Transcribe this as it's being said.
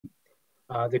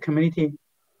the community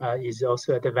is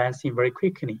also advancing very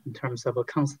quickly in terms of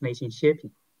constellation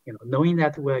shaping. Knowing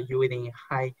that we're using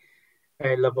high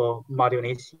level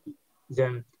modulation,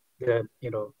 then the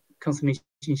constellation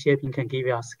shaping can give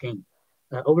us gain.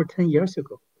 Over 10 years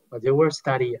ago, there were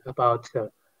studies about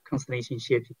constellation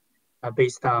shaping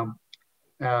based on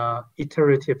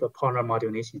iterative polar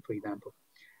modulation, for example,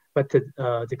 but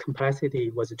the complexity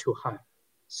was too high.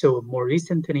 So more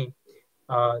recently,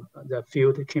 the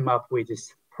field came up with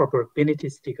this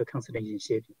probabilistic constellation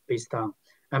shaping based on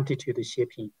amplitude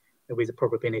shaping with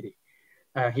probability.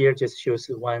 Here just shows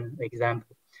one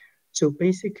example. So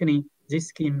basically, this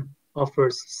scheme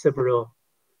offers several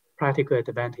practical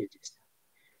advantages.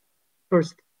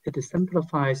 First, it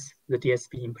simplifies the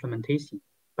DSP implementation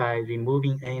by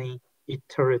removing any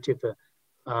iterative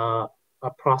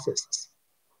processes.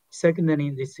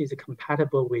 Secondly, this is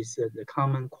compatible with the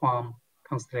common QAM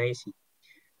constellation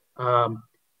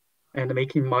and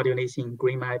making modulation,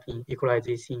 gray mapping,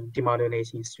 equalization,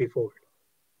 demodulation straightforward.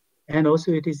 And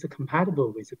also it is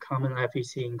compatible with the common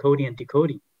FEC encoding and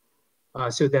decoding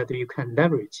so that you can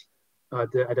leverage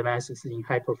the advances in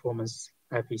high performance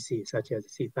FEC such as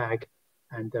CFAC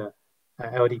and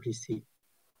LDPC.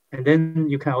 And then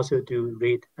you can also do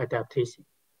rate adaptation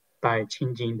by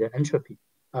changing the entropy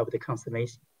of the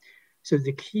constellation. So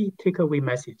the key takeaway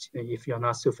message, if you're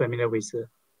not so familiar with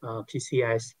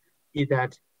PCS, is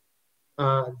that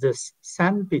the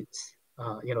SAM bits,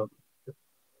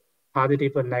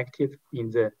 positive or negative in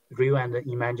the real and the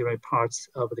imaginary parts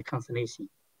of the constellation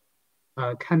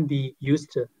can be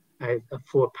used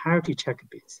for parity check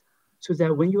bits. So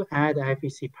that when you add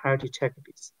FEC parity check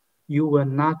bits, you will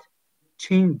not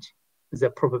change the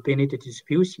probability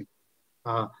distribution.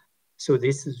 So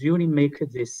this really makes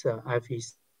this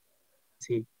FEC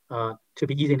to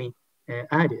be easily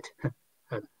added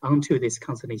onto this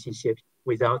constellation shape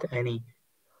without any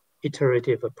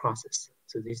iterative process.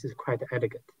 So this is quite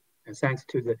elegant. And thanks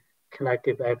to the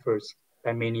collective efforts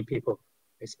by many people,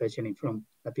 especially from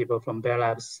people from Bell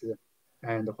Labs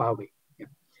and Huawei,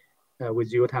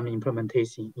 with real-time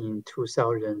implementation in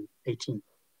 2018.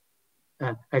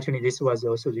 Actually, this was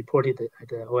also reported at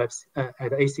the at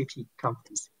the ACP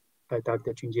conference by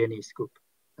Dr. Junjiani's group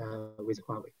with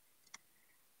Huawei.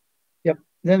 Yep.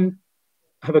 Then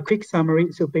I have a quick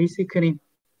summary. So basically,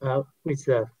 with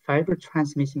the fiber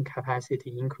transmission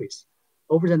capacity increase,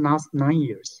 over the last 9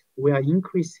 years, we are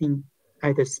increasing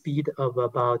at the speed of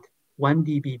about 1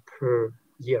 dB per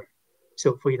year.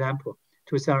 So for example,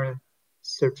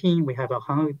 2013, we have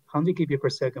 100 GB per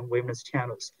second wavelength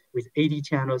channels with 80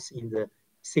 channels in the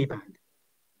C-band,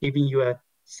 giving you a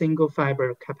single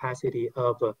fiber capacity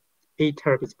of 8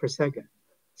 terabits per second.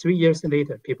 3 years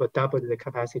later, people doubled the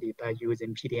capacity by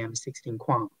using PDM16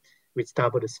 QAM, which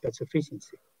doubled the spectral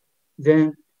efficiency.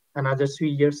 Then another 3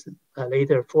 years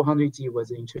later, 400G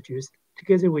was introduced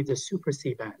together with the super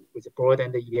C-band with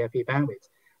broadened EFA bandwidth,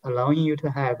 allowing you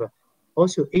to have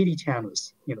also 80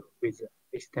 channels, with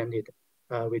extended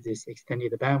with this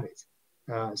extended bandwidth.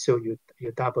 So you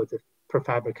double the per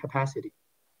fiber capacity.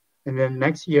 And then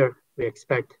next year, we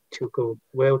expect to go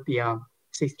well beyond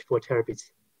 64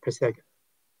 terabits per second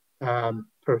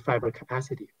per fiber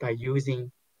capacity by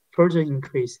using further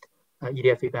increased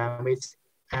EDFA bandwidth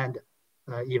and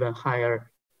even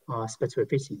higher spectral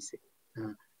efficiency.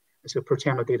 So per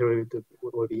channel data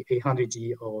will be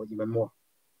 800G or even more.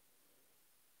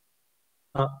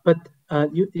 But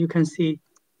you can see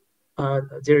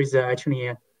there is actually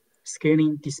a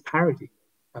scaling disparity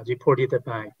reported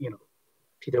by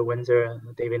Peter Windsor,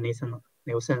 David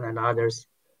Nielsen, and others.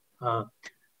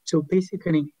 So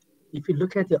basically, if you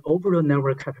look at the overall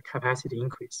network capacity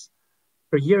increase,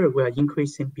 per year we are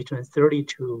increasing between 30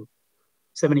 to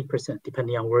 70%,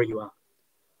 depending on where you are.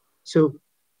 So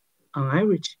on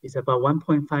average, it's about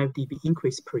 1.5 dB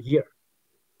increase per year,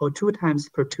 or 2 times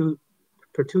per two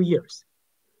years.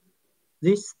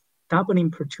 This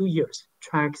doubling per 2 years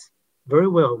tracks very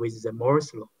well with the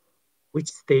Moore's law, which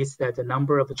states that the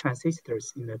number of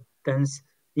transistors in a dense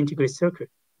integrated circuit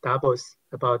doubles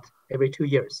about every 2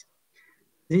 years.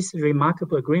 This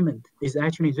remarkable agreement is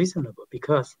actually reasonable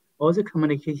because all the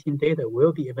communication data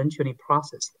will be eventually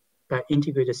processed by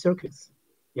integrated circuits.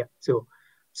 Yeah, so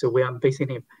we are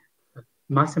basically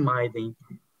maximizing,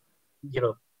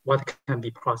 what can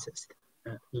be processed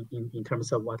in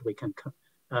terms of what we can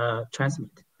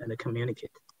transmit and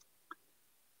communicate.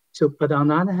 So, but on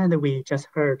the other hand, we just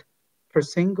heard per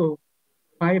single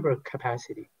fiber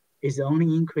capacity is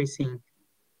only increasing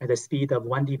at the speed of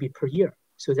 1 dB per year.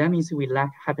 So that means we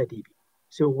lack half a dB.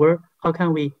 So how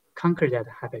can we conquer that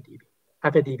half a dB?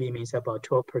 Half a dB means about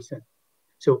 12%.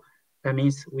 So That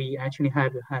means we actually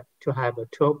have to have a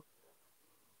 12%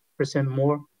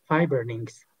 more fiber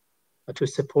links to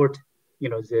support,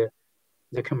 the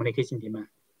communication demand.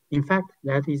 In fact,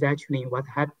 that is actually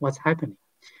what's happening.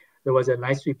 There was a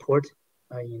nice report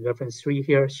in reference 3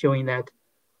 here showing that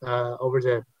over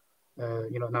the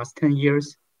last 10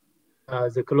 years,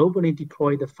 the globally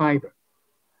deployed fiber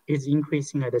is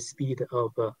increasing at a speed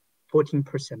of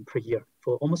 14% per year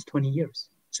for almost 20 years.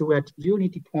 So we're really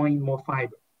deploying more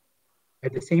fiber,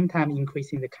 at the same time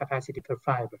increasing the capacity per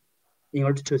fiber in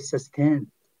order to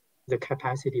sustain the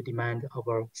capacity demand of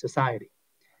our society.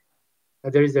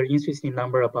 There is an interesting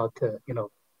number about the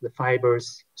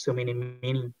fibers, so many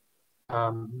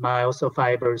miles of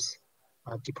fibers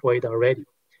deployed already.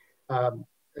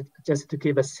 Just to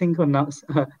give a single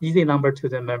easy number to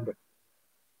remember,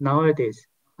 nowadays,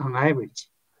 on average,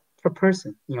 per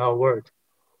person in our world,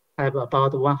 have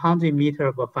about 100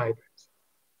 meters of fibers.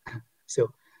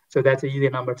 So that's an easy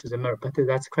number to remember, but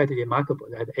that's quite remarkable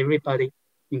that everybody,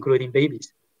 including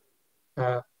babies,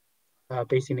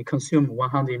 basically consume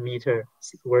 100 meters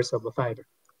worth of fiber.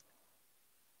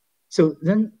 So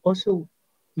then also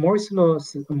Moore's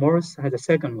has a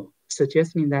second law,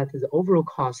 suggesting that the overall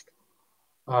cost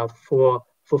for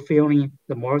fulfilling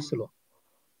the Moore's law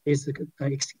is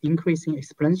increasing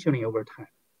exponentially over time.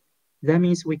 That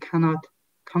means we cannot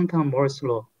count on Moore's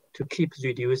law to keep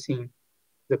reducing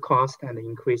the cost and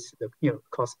increase the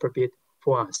cost per bit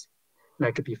for us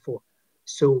like before.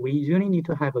 So we really need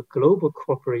to have a global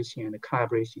cooperation and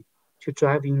collaboration to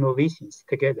drive innovations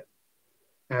together.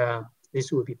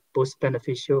 This will be both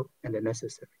beneficial and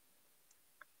necessary.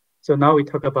 So now we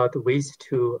talk about ways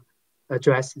to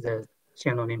address the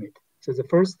channel limit. So the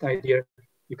first idea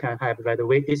you can have right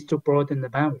away is to broaden the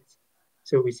bandwidth.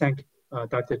 So we thank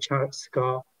Dr. Charles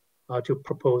Scott to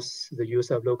propose the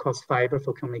use of low-cost fiber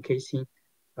for communication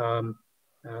in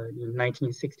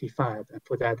 1965. And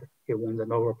for that, he won the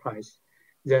Nobel Prize.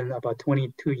 Then about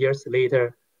 22 years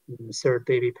later, Sir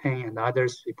David Payne and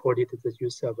others reported the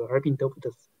use of urban-doped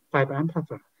fiber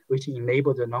amplifier, which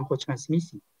enabled the long-haul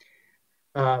transmission.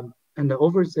 And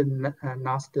over the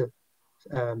last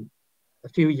a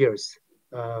few years,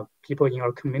 people in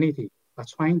our community are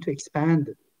trying to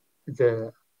expand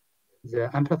the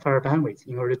amplifier bandwidth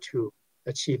in order to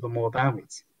achieve more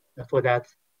bandwidth. For that,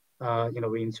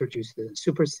 we introduced the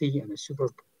Super C and the Super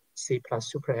C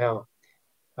plus Super L.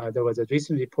 There was a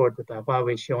recent report by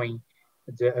Huawei showing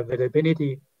the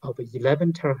availability of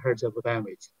 11 terahertz of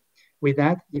bandwidth. With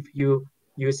that, if you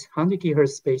use 100 gigahertz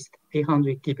spaced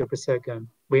 800 gigabit per second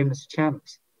wavelength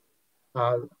channels,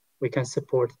 we can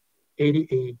support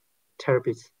 88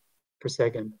 terabits per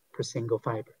second per single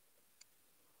fiber.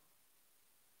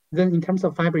 Then in terms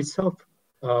of fiber itself,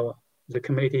 the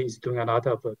community is doing a lot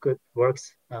of good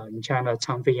works in China.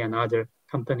 Changfei and other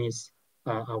companies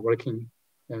are working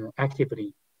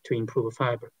actively to improve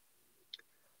fiber.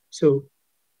 So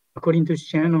according to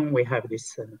Shannon, we have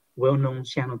this well-known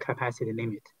Shannon capacity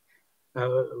limit.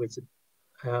 With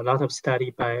a lot of study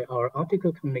by our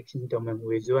optical communication domain,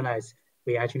 we realize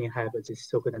we actually have this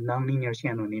so-called nonlinear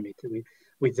Shannon limit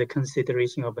with the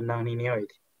consideration of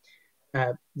nonlinearity.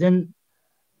 Then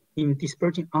in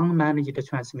dispersing unmanaged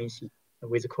transmission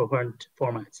with coherent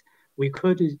formats, we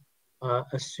could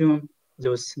assume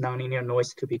those nonlinear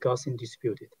noise to be Gaussian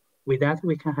distributed. With that,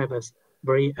 we can have a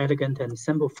very elegant and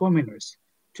simple formulas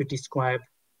to describe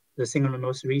the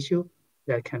signal-to-noise ratio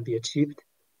that can be achieved,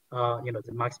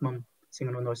 the maximum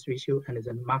signal-to-noise ratio and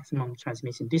the maximum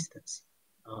transmission distance.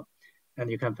 And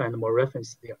you can find more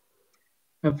reference there.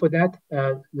 And for that,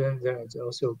 then there's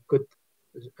also good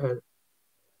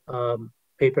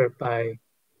paper by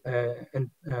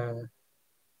the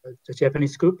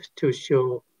Japanese group to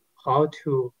show how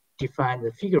to define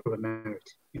the figure of merit.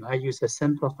 I use a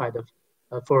simplified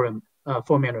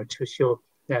formula to show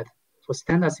that for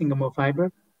standard single mode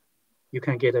fiber, you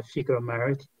can get a figure of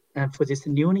merit. And for this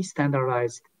newly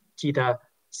standardized GDA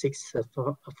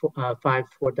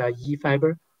 654.E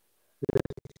fiber, the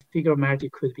figure of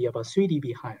merit could be about 3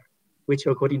 dB higher, which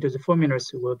according to the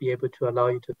formulas will be able to allow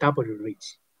you to double the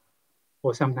reach,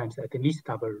 or sometimes at least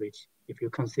double reach if you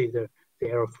consider the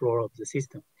error floor of the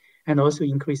system, and also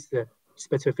increase the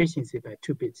spectral efficiency by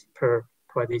 2 bits per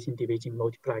polarization division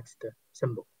multiplexed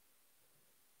symbol.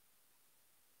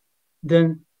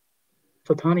 Then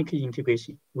photonic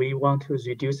integration, we want to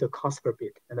reduce the cost per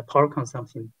bit and the power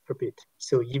consumption per bit.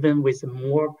 So even with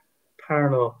more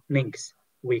parallel links,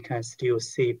 we can still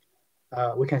sustain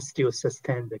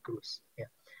the growth. Yeah.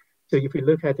 So if we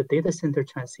look at the data center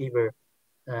transceiver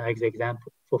as an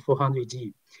example for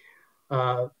 400G,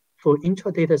 for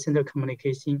intra-data center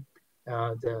communication,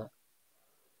 the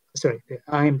the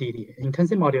IMDD,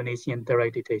 intensive modulation and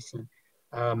direct detection,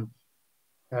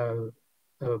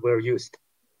 were used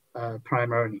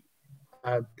primarily.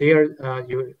 There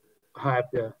you have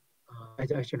the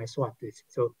actually I swapped this.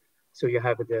 So you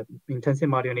have the intensive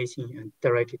modulation and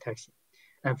direct detection,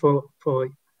 and for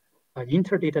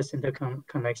inter-data center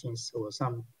connections or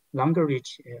some longer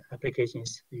reach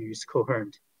applications, you use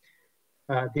coherent.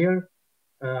 There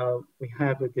we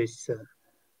have this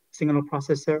signal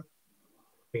processor.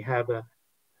 We have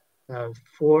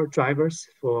 4 drivers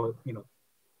for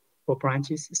 4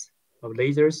 branches of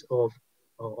lasers or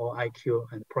IQ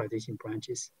and polarization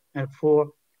branches, and 4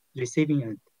 receiving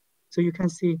end. So you can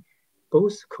see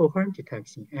both coherent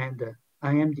detection and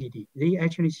IMDD. They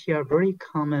actually share very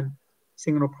common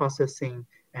signal processing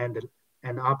and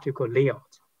optical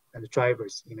layout and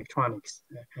drivers, electronics,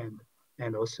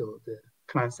 and also the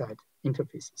client-side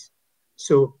interfaces.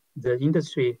 So the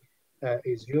industry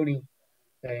is really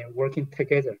working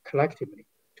together collectively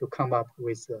to come up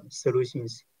with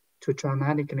solutions to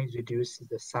dramatically reduce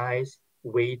the size,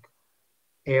 weight,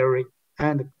 area,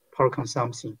 and power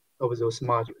consumption of those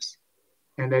modules.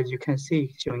 And as you can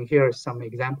see, showing here some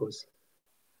examples,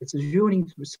 it's really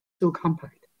so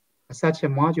compact. Such a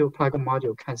module, plug-in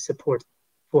module, can support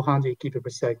 400 gigabit per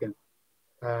second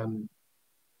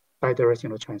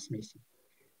bidirectional transmission.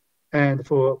 And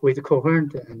with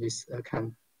coherent, and this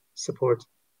can support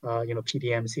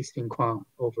PDM 16 QAM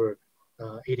over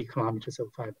 80 kilometers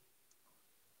of fiber.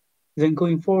 Then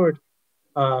going forward,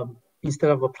 instead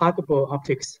of a pluggable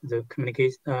optics, the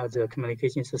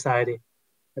communication society,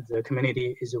 the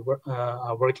community is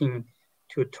working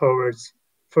towards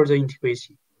further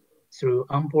integration through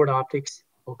onboard optics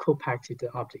or co-packaged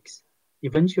optics.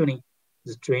 Eventually,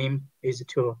 the dream is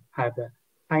to have a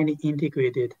highly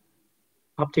integrated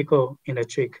optical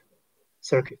electric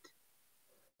circuit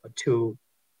to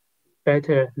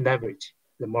better leverage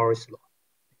the Moore's law.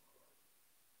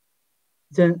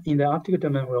 Then in the optical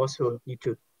domain, we also need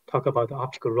to talk about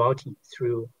optical routing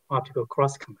through optical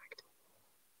cross-connect.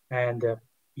 And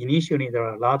initially, there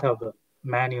are a lot of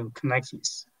manual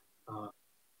connections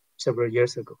several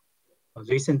years ago.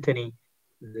 Recently,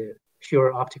 the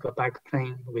pure optical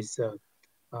backplane with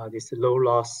this low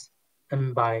loss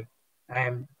N by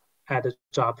M add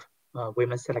drop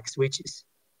wavelength select switches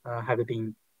have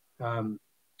been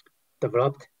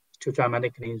developed to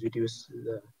dramatically reduce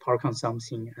the power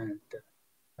consumption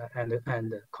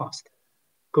and cost.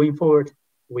 Going forward,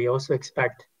 we also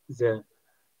expect the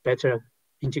better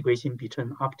integration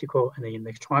between optical and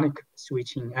electronic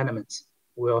switching elements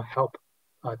will help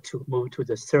to move to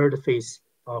the third phase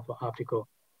of optical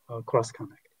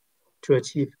cross-connect to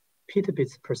achieve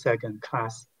petabits per second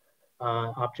class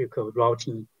optical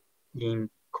routing in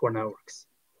core networks.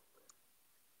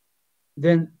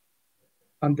 Then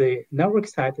on the network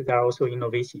side, there are also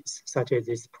innovations such as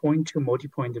this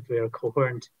point-to-multipoint very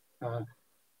coherent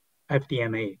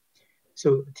FDMA.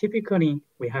 So typically,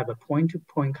 we have a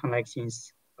point-to-point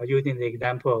connections using the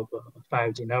example of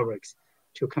 5G networks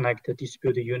to connect the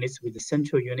distributed units with the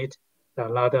central unit. There are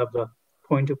a lot of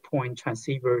point-to-point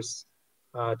transceivers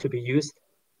to be used.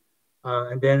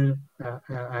 And then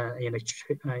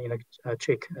electric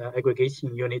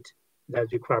aggregation unit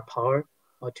that require power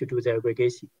to do the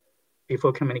aggregation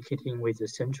before communicating with the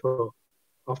central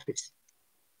office.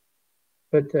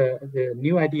 But the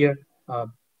new idea,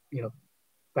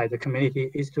 by the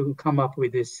community is to come up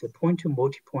with this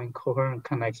point-to-multipoint coherent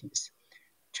connections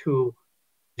to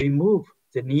remove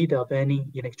the need of any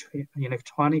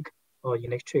electronic or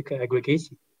electric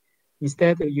aggregation.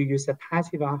 Instead, you use a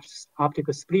passive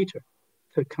optical splitter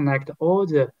to connect all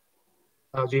the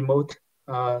remote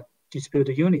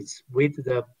distributed units with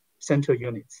the central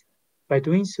units. By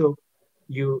doing so,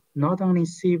 you not only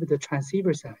save the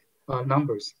transceiver side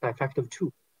numbers by factor of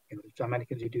 2,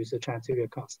 dramatically reduce the transceiver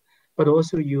cost, but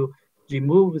also you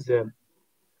remove the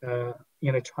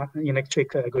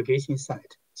electric aggregation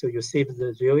side. So you save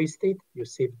the real estate, you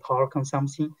save power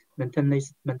consumption,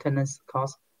 maintenance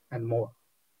cost, and more.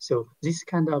 So this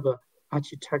kind of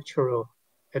architectural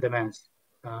advance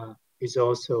is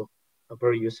also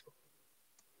very useful.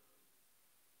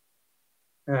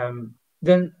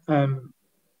 Then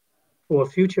for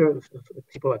future,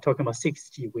 people are talking about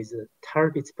 6G with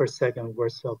terabits per second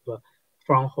worth of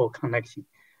front-haul connection.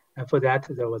 And for that,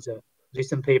 there was a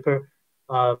recent paper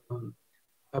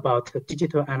about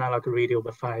digital analog radio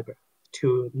over fiber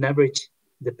to leverage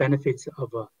the benefits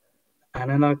of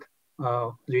analog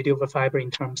radio over fiber in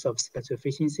terms of spectral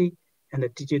efficiency and the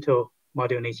digital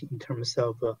modulation in terms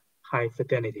of high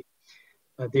fidelity.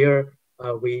 There,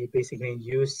 we basically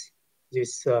use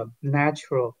this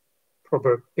natural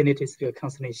probability scale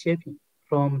constantly shaping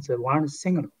from the wireless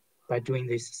signal by doing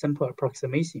this simple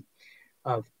approximation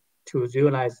to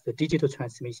realize the digital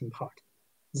transmission part.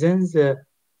 Then the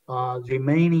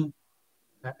remaining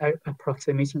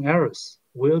approximation errors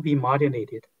will be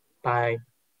modulated by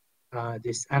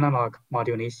this analog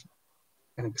modulation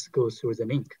and go through the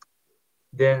link.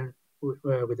 Then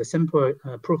with a simple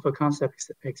proof of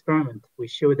concept experiment, we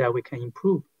show that we can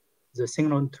improve the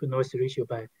signal to noise ratio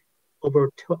by over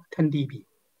 10 dB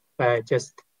by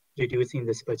just reducing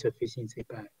the spectral efficiency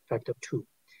by factor 2.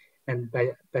 And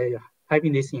by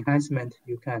having this enhancement,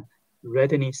 you can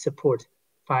readily support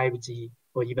 5G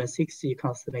or even 6G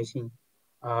constellation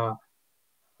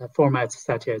formats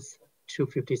such as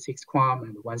 256 QAM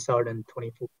and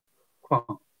 1024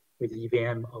 QAM with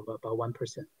EVM of about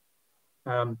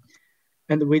 1%.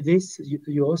 And with this,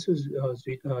 you also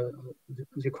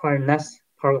require less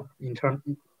power in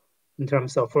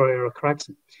terms of Fourier error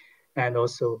correction, and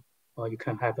also you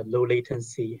can have a low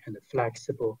latency and a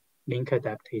flexible link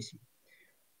adaptation.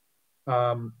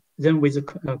 Then with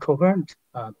the coherent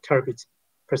terabits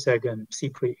per second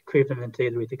CP equivalent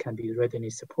data rate can be readily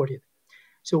supported.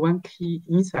 So one key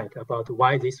insight about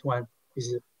why this one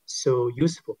is so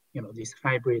useful, this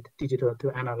hybrid digital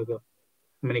to analog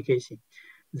communication.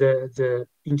 The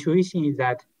intuition is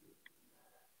that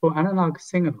for analog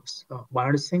signals,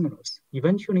 wireless signals,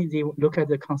 eventually they look at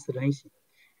the constellation.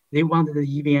 They want the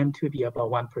EVM to be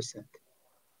about 1%,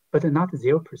 but not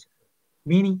 0%.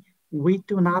 Meaning we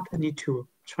do not need to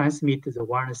transmit the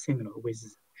wireless signal with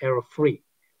error-free.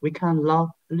 We can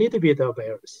allow a little bit of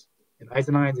errors, as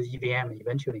long as the EVM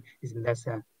eventually is less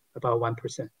than about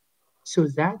 1%. So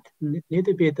that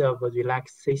little bit of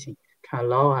relaxation can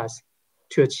allow us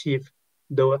to achieve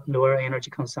lower energy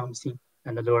consumption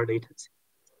and lower latency.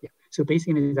 Yeah. So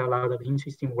basically, there are a lot of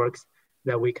interesting works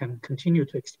that we can continue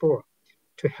to explore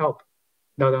to help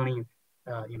not only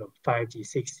 5G,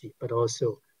 6G, but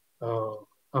also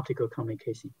optical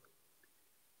communication.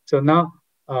 So now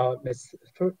let's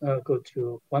go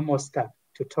to one more step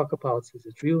to talk about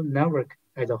the real network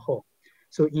as a whole.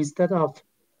 So instead of,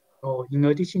 in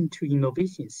addition to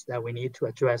innovations that we need to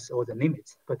address all the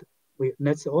limits, but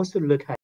let's also look at